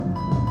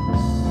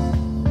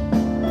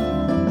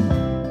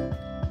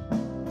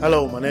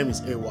Hello, my name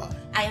is AY.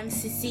 I am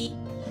Sisi.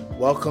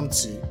 Welcome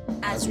to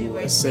As We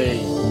Were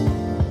Saying.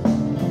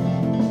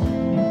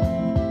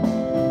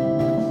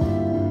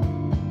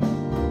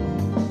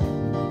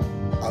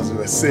 As we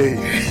were saying.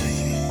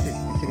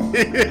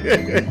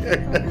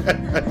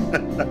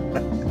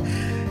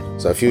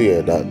 So I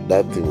feel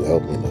that thing will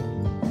help me now.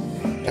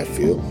 I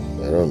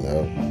don't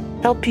know.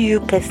 Help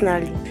you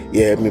personally?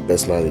 Yeah, help me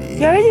personally.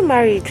 You're already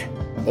married.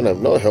 When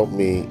I'm not help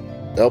me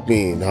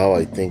in how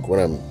I think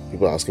when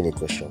people asking me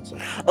questions.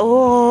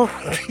 Oh,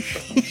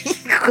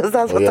 because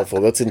that's what. You're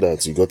forgetting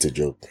that you got a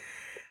job.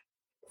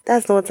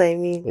 That's not what I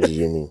mean. What do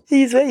you mean?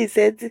 It's when you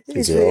said it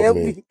will help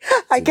me.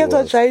 I kept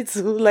on trying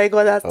to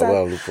understand.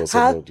 I'll look for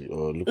somebody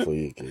or look for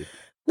you again.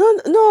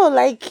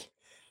 No,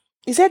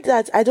 you said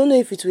that I don't know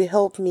if it will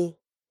help me.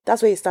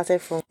 That's where you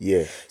started from.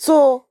 Yeah.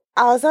 So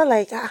I was not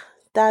like,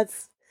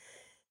 that's.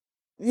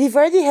 We've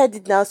already heard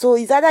it now, so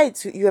it's either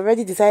you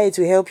already decided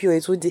to help you or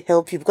it would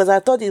help you, because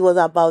I thought it was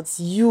about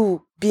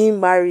you being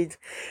married,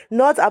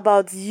 not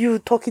about you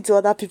talking to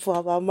other people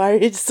about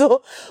marriage.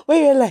 So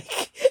when you're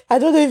like, I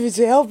don't know if it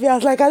will help you, I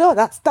was like, I don't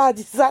understand.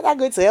 It's either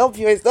going to help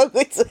you or it's not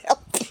going to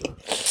help you.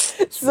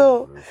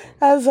 So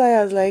that's why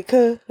I was like,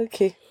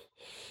 okay.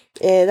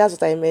 Yeah,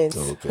 that's what I meant.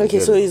 Okay,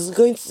 so it's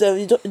going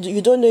to,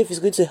 you don't know if it's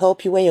going to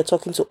help you when you're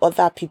talking to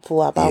other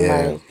people about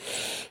marriage.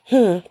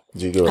 I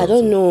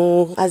don't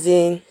know, as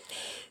in,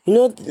 one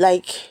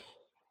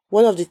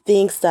of the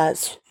things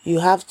that we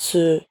have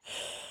to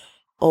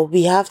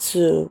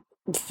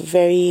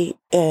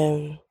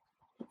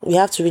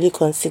really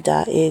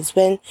consider is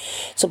when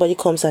somebody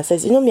comes and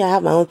says, I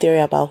have my own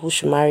theory about who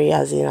should marry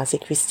as a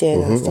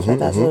Christian and stuff like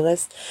that. So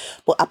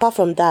but apart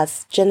from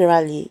that,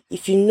 generally,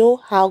 if you know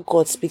how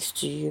God speaks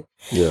to you,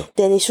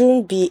 then it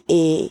shouldn't be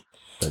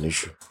an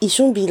issue. It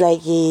shouldn't be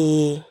like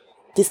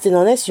this thing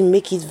unless you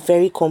make it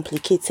very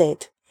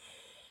complicated.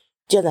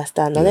 Do you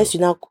understand? Unless you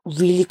now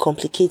really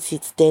complicate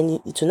it, then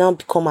it will now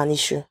become an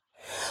issue.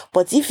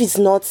 But if you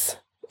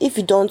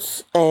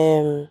don't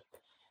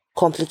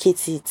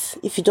complicate it,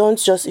 if you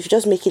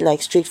just make it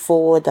like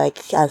straightforward,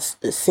 like as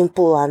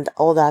simple and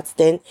all that,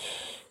 then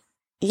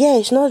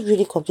it's not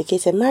really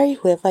complicated. Marry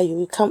whoever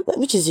you can,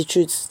 which is the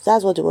truth.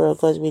 That's what the word of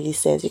God really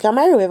says. You can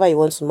marry whoever you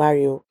want to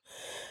marry.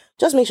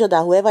 Just make sure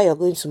that whoever you're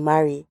going to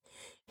marry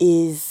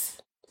is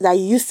that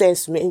you use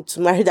sense to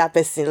marry that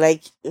person,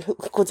 like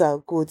quote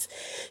unquote.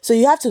 So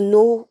you have to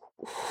know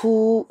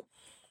who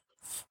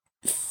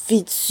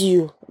fits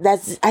you. I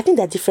think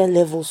there are different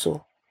levels.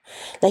 So,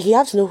 like, you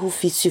have to know who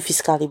fits you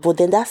physically, but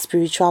then that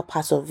spiritual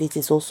part of it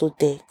is also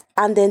there.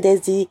 And then there's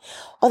the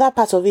other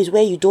part of it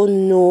where you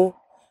don't know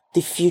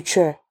the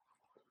future.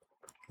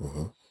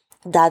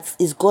 That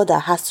is God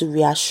that has to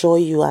reassure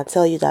you and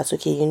tell you that,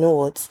 okay, you know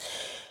what?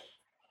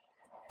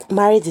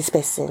 Marry this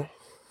person.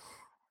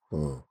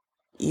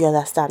 You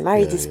understand?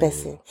 Marry this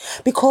person.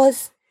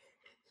 Because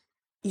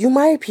you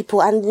marry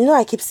people, and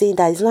I keep saying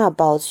that it's not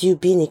about you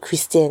being a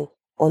Christian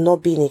or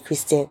not being a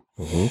Christian.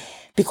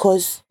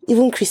 Because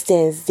even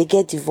Christians, they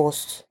get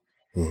divorced.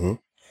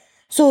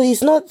 So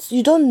it's not,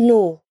 you don't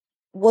know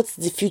what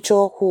the future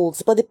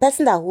holds, but the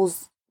person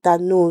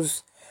that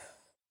knows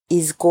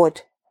is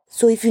God.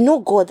 So if you know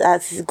God,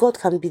 as God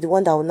can be the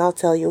one that will now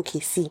tell you,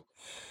 okay, see,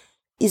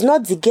 it's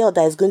not the girl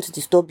that is going to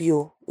disturb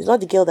you. It's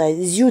not the girl that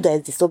is you that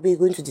is disturbing,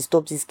 going to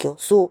disturb this girl.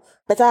 So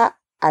better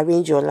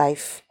arrange your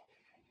life.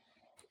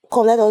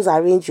 Come, let us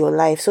arrange your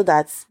life so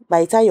that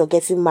by the time you're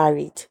getting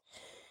married,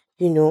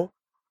 you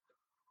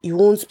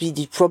won't be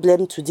the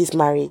problem to this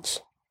marriage.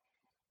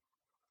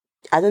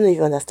 I don't know if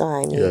you understand what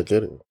I mean. Yeah, I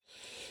get it.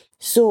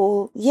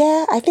 So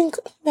I think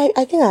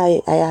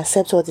I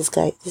accept what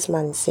this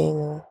man is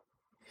saying.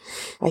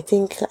 I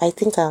think I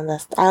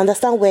understand. I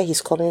understand where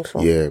he's coming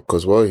from. Yeah,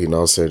 because what he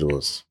now said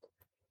was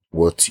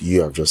what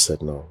you have just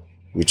said now,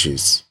 which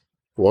is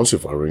once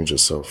you've arranged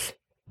yourself,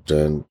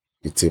 then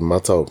it's a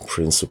matter of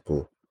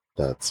principle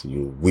that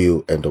you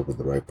will end up with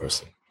the right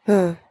person.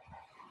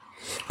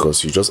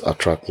 Because you just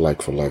attract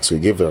like for like. So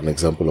he gave an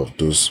example of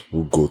those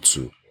who go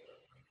to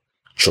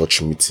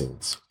church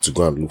meetings to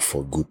go and look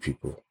for good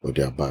people, but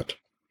they are bad.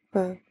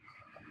 And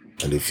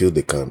they feel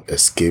they can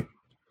escape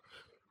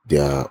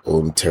their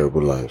own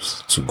terrible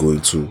lives to go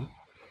into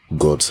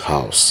God's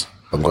house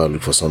and go and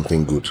look for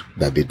something good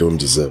that they don't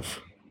deserve.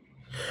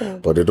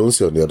 But they don't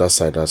see on the other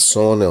side that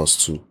someone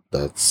else too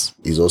that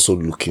is also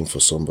looking for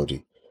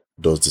somebody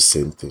does the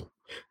same thing.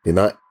 They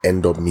now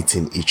end up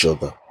meeting each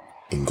other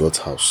in God's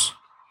house.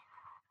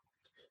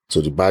 So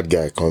the bad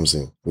guy comes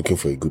in looking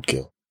for a good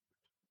girl.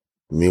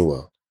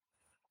 Meanwhile,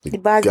 the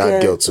bad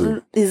girl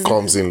too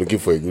comes in looking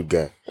for a good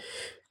guy.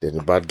 Then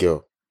the bad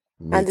girl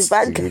meets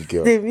the good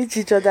girl. They meet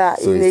each other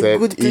so in a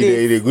good place.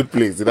 In a good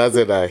place. So that's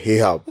that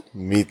Ahab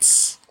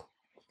meets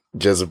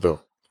Jezebel,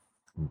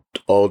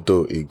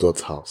 although in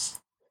God's house.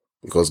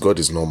 Because God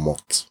is not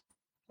mocked.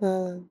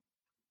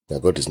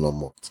 God is not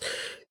mocked.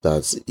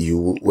 That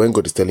when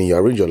God is telling you,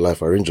 arrange your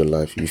life,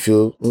 you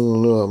feel,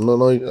 no, I'm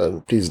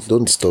not, please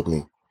don't disturb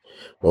me.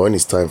 But when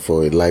it's time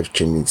for a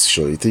life-changing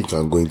decision, you think you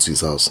can go into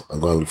his house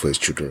and go and look for his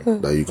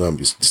children, that you can't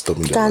be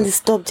disturbing their Can't life.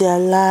 disturb their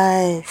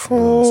life.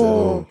 I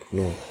said,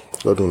 no,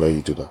 God don't let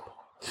you do that.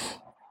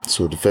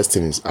 So the first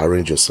thing is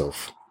arrange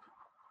yourself.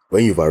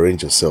 When you've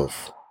arranged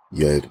yourself,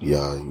 you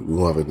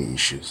won't have any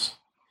issues.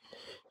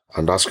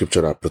 And that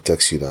scripture that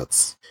protects you,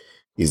 that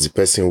is the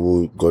person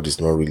who God is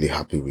not really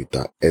happy with,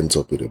 that ends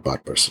up with a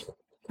bad person.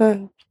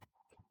 Mm.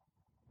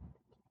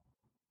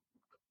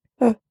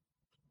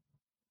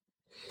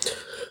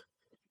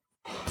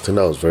 I think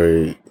that was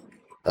very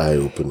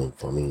eye-opening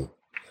for me.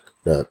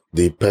 That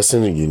the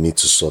person you need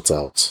to sort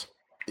out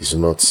is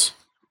not.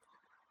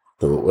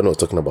 When I was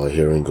talking about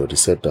hearing God, he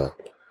said that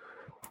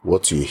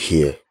what you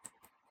hear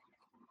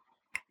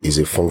is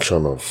a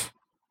function of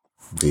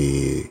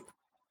the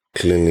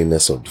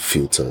cleanliness of the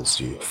filters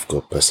you've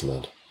got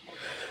personally.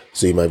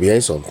 So you might be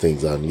hearing some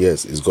things, and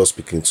yes, it's God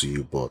speaking to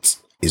you, but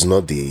it's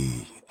not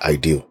the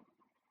ideal,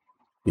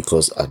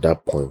 because at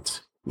that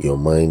point your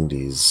mind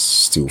is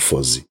still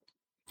fuzzy,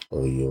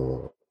 or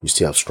you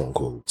still have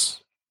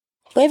strongholds.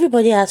 But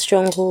everybody has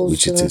strongholds.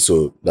 Which it is.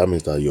 So that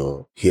means that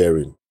you're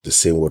hearing the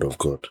same word of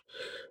God,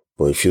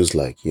 but it feels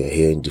like you're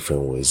hearing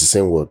different words. It's the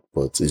same word,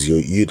 but it's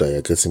you that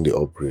you're getting the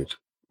upgrade.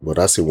 But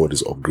that same word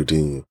is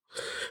upgrading you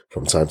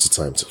from time to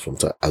time,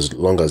 as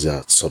long as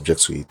you're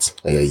subject to it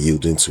and you're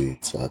yielding to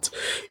it, that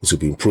it will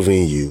be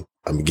improving you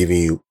and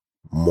giving you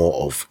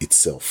more of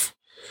itself,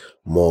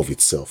 more of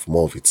itself,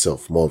 more of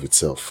itself, more of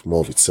itself, more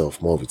of itself,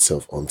 more of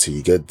itself, until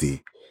you get the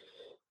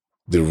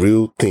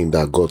real thing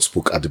that God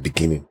spoke at the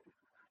beginning,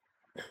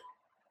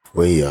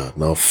 when you are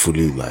now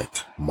fully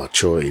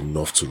mature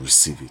enough to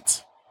receive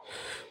it.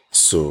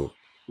 So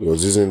he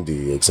was using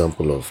the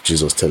example of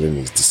Jesus telling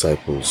his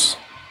disciples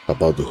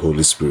about the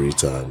Holy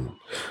Spirit and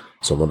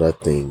some other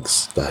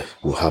things that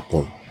will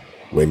happen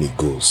when he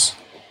goes.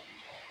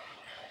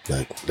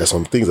 Like, there's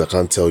some things I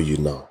can't tell you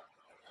now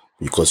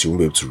because you won't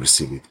be able to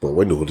receive it. But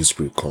when the Holy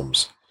Spirit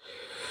comes,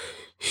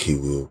 he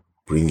will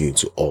bring you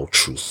into all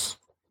truth.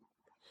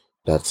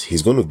 That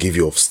he's going to give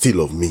you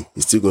still of me.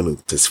 He's still going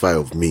to testify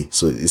of me.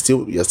 So you're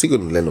still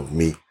going to learn of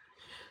me.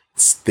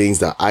 It's things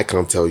that I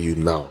can't tell you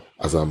now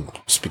as I'm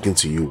speaking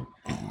to you,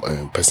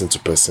 person to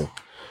person.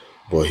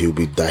 But he'll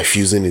be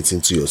diffusing it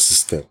into your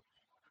system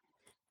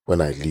when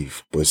I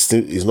leave. But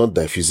it's not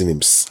diffusing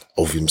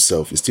of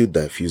himself. It's still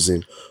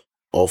diffusing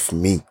of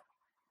me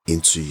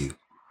into you.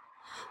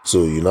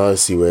 So you now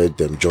see where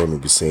John will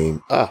be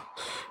saying,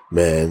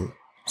 man,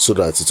 so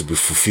that it will be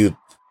fulfilled,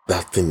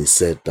 that thing he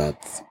said,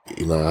 that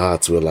in our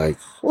hearts we're like,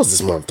 what's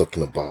this man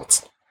talking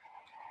about?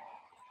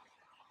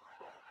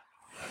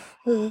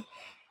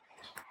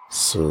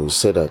 So he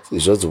said that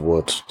it's just the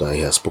word that he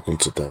has spoken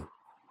to them.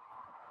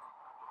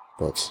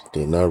 But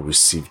they now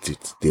received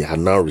it. They are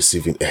now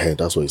receiving.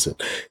 That's what he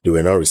said. They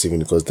were now receiving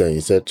it, because then he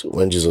said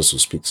when Jesus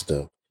would speak to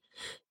them,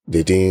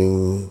 they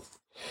didn't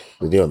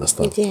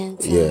understand. They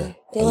didn't. Yeah.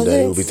 And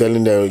then he'll be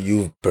telling them,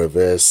 you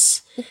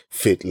perverse,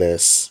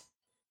 faithless,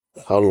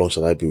 how long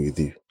shall I be with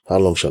you? How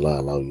long shall I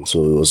allow you?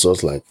 So it was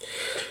just like,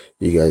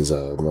 you guys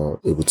are not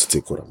able to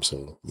take what I'm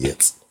saying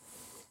yet,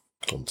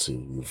 until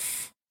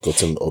you've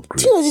gotten upgrades.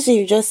 Do you know this thing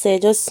you just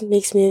said just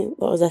makes me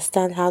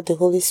understand how the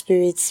Holy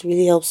Spirit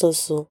really helps us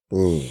so.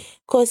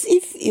 Because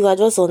if you are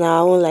just on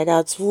our own like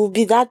that, we'll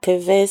be that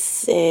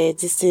perverse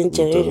distant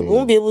generation. We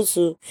won't be able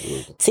to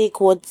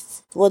take what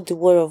the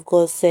word of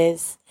God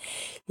says.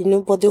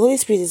 But the Holy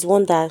Spirit is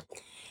one that,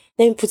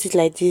 let me put it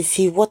like this,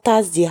 he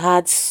waters the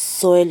hard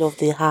soil of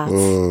the heart.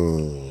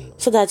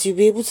 So that you'll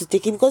be able to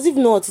take it. Because if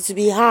not, it will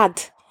be hard.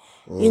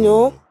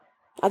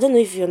 I don't know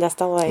if you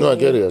understand why. No, I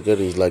get it.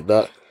 It's like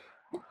that.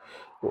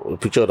 The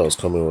picture that was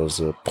coming was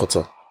a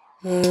potter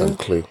and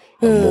clay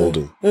and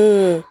molding.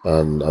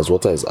 And as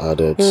water is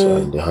added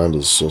and the hand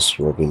is just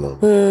rubbing on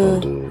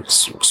the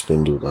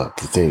spindle, that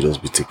the thing will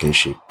just be taking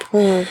shape.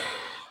 But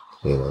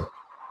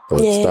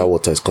that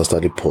water is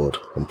constantly poured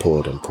and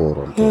poured and poured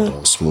and poured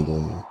and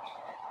smoothing.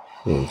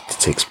 It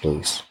takes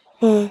place.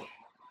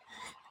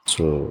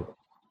 So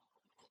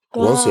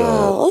once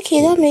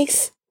that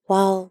makes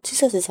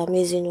Jesus is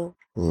amazing.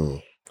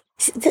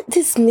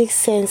 This makes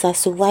sense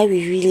as to why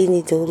we really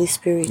need the Holy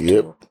Spirit.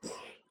 Yep.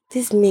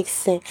 This makes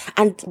sense.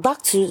 And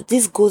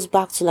this goes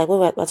back to like when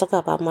we're talking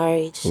about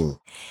marriage.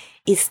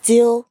 It's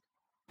still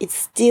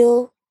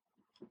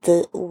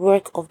the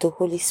work of the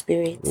Holy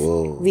Spirit.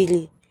 Whoa.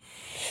 Really.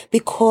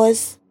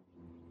 Because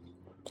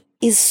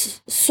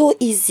it's so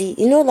easy.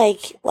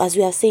 Like as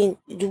we are saying,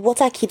 the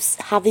water keeps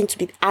having to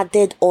be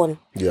added on.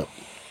 Yeah.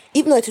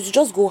 If not, it will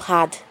just go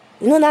hard.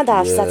 Now that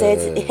I've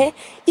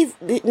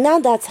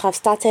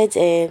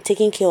started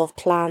taking care of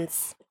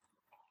plants,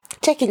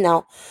 check it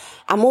now.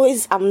 I'm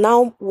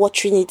now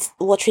watching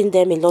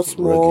them a lot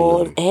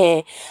more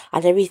and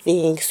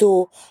everything.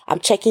 So I'm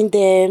checking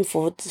them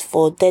for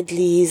dead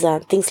leaves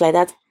and things like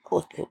that.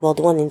 Well,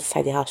 the one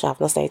inside the house, I've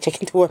not started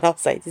checking the one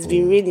outside. It's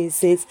been raining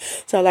since,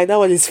 so I'm like, that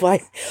one is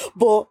fine.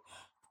 But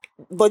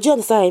do you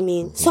understand what I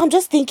mean? So I'm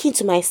just thinking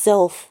to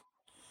myself,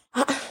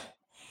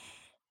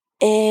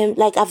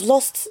 like I've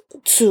lost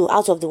 2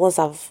 out of the ones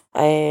I've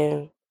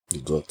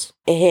You got.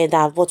 that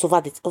I bought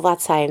over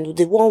time.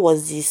 The one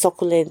was the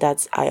succulent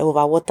that I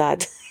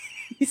overwatered.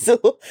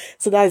 so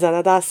that is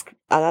another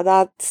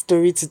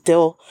story to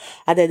tell.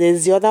 And then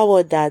there's the other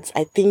one that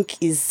I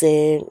think is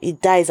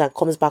it dies and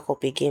comes back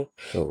up again.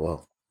 Oh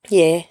wow.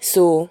 Yeah.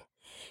 So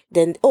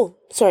then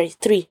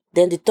 3.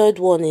 Then the third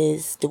one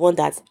is the one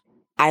that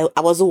I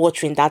wasn't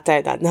watering that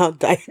time that now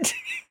died.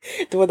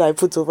 The one that I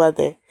put over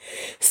there.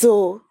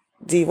 So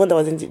the one that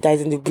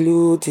is in the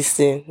blue,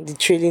 the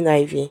trailing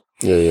ivy.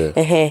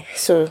 Yeah.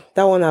 So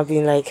that one I've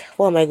been like,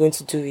 what am I going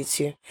to do with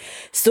you?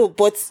 So,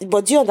 but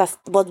do you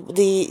understand? But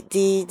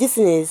this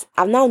thing is,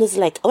 I've now noticed,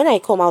 like, when I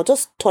come, I'll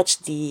just touch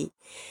the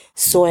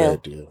soil.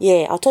 Bed, yeah.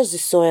 Yeah, I'll touch the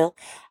soil.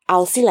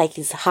 I'll see like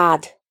it's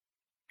hard.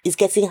 It's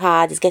getting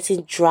hard. It's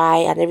getting dry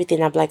and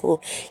everything. I'm like,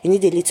 oh, you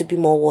need a little bit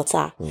more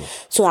water.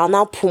 So I'll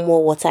now put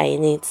more water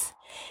in it.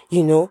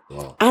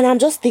 Wow. And I'm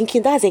just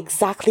thinking that's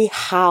exactly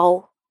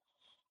how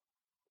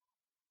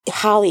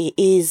it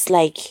is,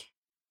 like,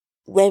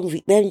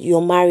 when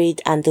you're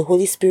married and the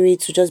Holy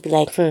Spirit will just be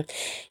like,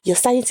 you're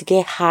starting to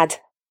get hard.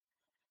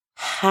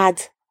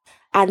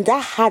 And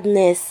that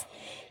hardness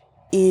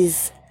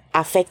is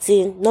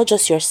affecting not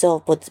just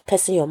yourself, but the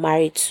person you're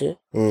married to.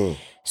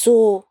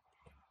 So,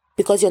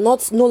 because you're no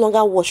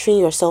longer watering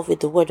yourself with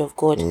the word of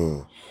God.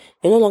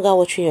 You're no longer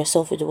watering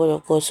yourself with the word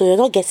of God. So you're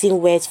not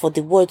getting wet for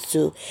the word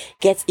to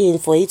get in,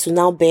 for it to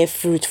now bear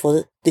fruit,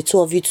 for the two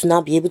of you to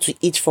now be able to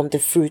eat from the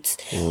fruit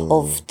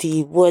of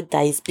the word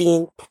that is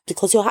being,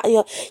 because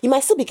you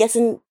might still be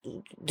getting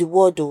the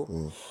word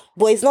though,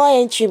 but it's not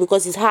entering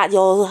because it's hard.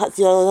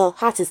 Your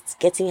heart is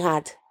getting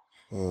hard.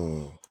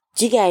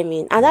 Do you get what I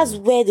mean? And that's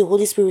where the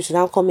Holy Spirit will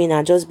now come in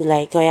and just be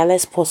like, oh yeah,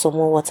 let's pour some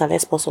more water,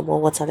 let's pour some more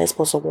water, let's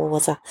pour some more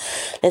water,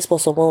 let's pour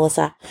some more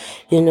water,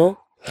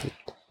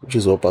 Which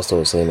is what Pastor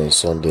was saying on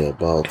Sunday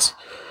about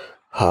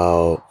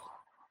how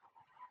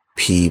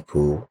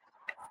people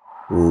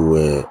who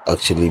were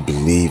actually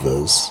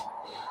believers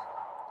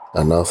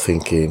are now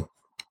thinking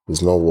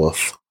it's not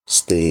worth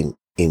staying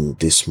in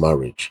this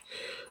marriage.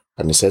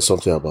 And he said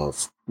something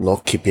about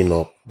not keeping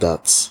up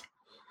that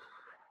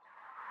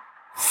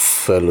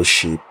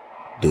fellowship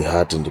they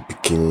had in the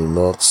beginning,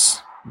 not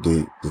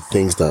the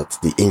things that,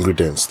 the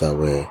ingredients that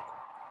were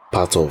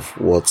part of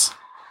what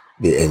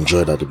they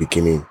enjoyed at the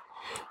beginning.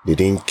 They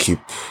didn't keep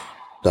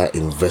that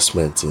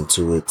investment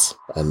into it,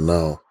 and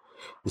now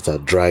it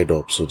had dried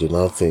up. So they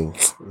now think,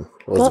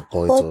 what's the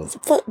point of?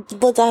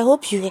 But I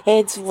hope you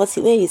heard when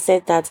he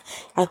said that.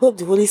 I hope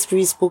the Holy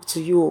Spirit spoke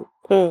to you.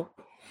 I'm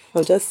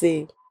just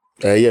saying.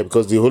 Yeah,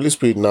 because the Holy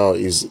Spirit now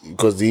is,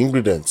 because the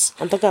ingredients.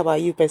 I'm talking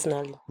about you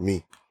personally.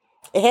 Me.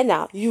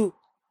 Now, you.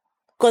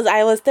 Because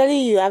I was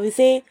telling you, I'll be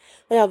saying,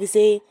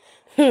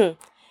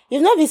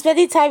 you've not been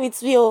spending time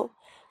with me, oh.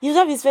 You've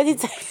not been spending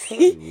time with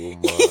me.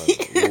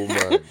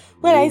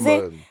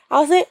 Woman.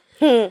 I'll say,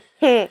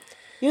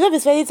 you've not been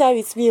spending time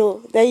with me,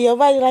 oh. Then your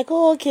mind, you're like,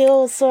 oh, okay,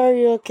 oh,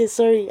 sorry.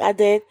 And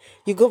then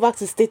you go back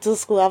to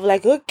status quo. I'm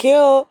like, okay,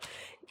 oh.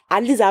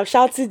 At least I'm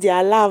shouting the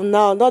alarm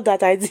now. Not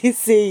that I didn't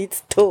say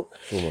it, though.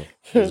 Woman,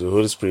 it's the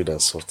Holy Spirit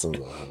that softens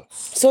our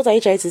hearts. So what are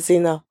you trying to say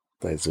now?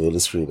 That it's the Holy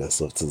Spirit that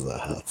softens our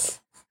hearts.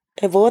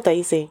 But what are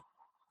you saying?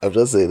 I'm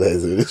just saying that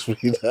it's the Holy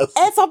Spirit that...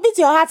 submit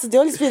your heart to the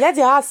Holy Spirit. Let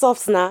your heart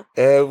soft now.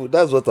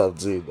 That's what I'm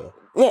doing now.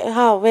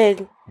 How?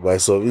 When? By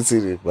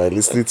submitting it, by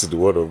listening to the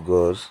word of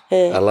God,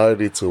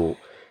 allowing it to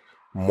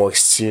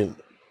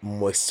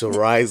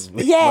moisturize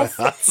my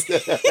heart.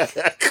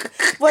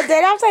 But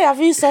then after you have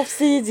finished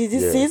softening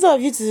this instead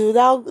of you to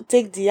now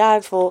take the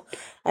heart for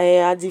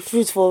the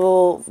fruit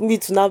for me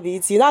to now be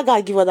eating, you now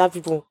gotta give other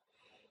people.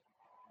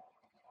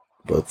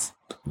 But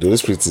the Holy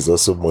Spirit is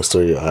also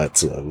moisturizing your heart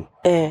too, I mean.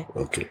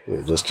 Okay,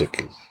 just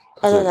checking.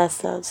 I don't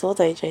understand. So what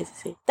are you trying to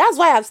say? That's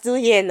why I'm still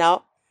here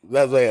now.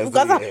 That's why I'm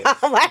still here.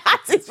 Because my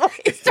heart is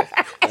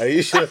moisturized. Are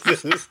you sure?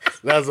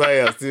 That's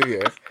why I'm still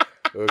here.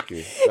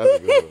 Okay, that's a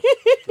good one.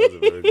 That's a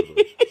very good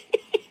one.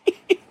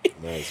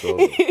 Nice, well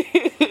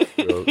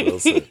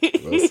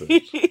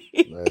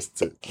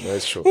said.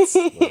 Nice shots.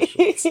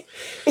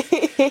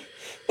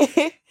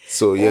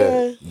 So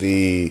yeah,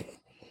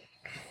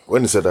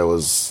 when he said that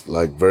was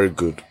like very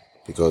good,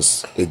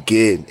 because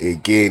again,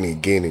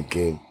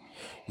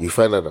 you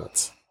find out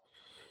that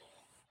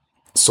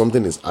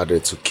something is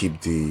added to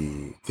keep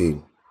the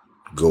thing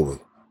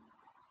going.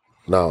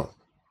 Now,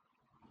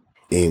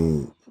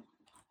 in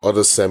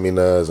other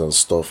seminars and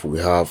stuff, we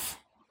have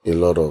a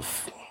lot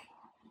of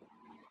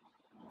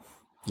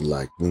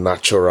like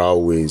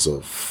natural ways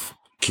of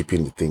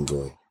keeping the thing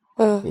going.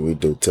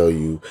 They'll tell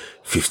you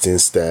 15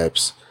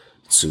 steps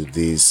to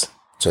this,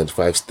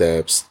 25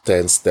 steps,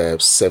 10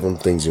 steps, 7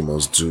 things you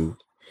must do,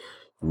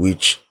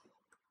 which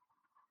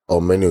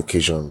on many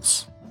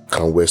occasions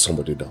can wear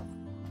somebody down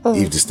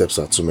if the steps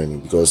are too many,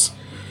 because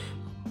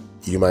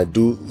you might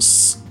do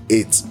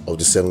 8 of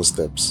the 7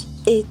 steps.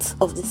 8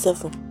 of the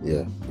 7.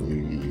 Yeah,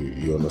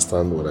 you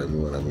understand what I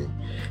mean.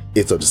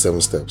 8 of the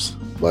 7 steps.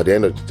 But at the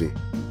end of the day,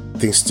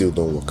 things still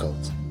don't work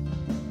out,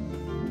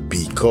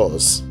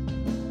 because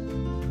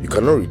you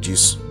cannot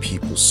reduce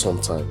people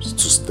sometimes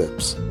to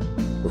steps.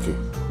 Okay,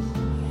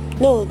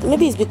 No,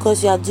 maybe it's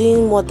because you are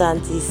doing more than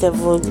the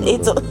 7,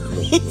 8.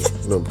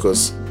 No,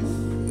 because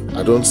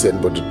I don't see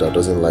anybody that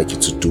doesn't like you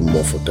to do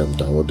more for them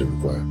than what they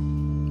require.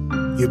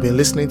 You've been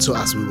listening to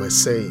As We Were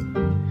Saying.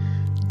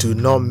 Do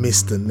not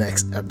miss the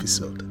next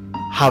episode.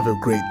 Have a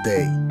great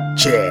day.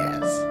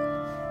 Cheers.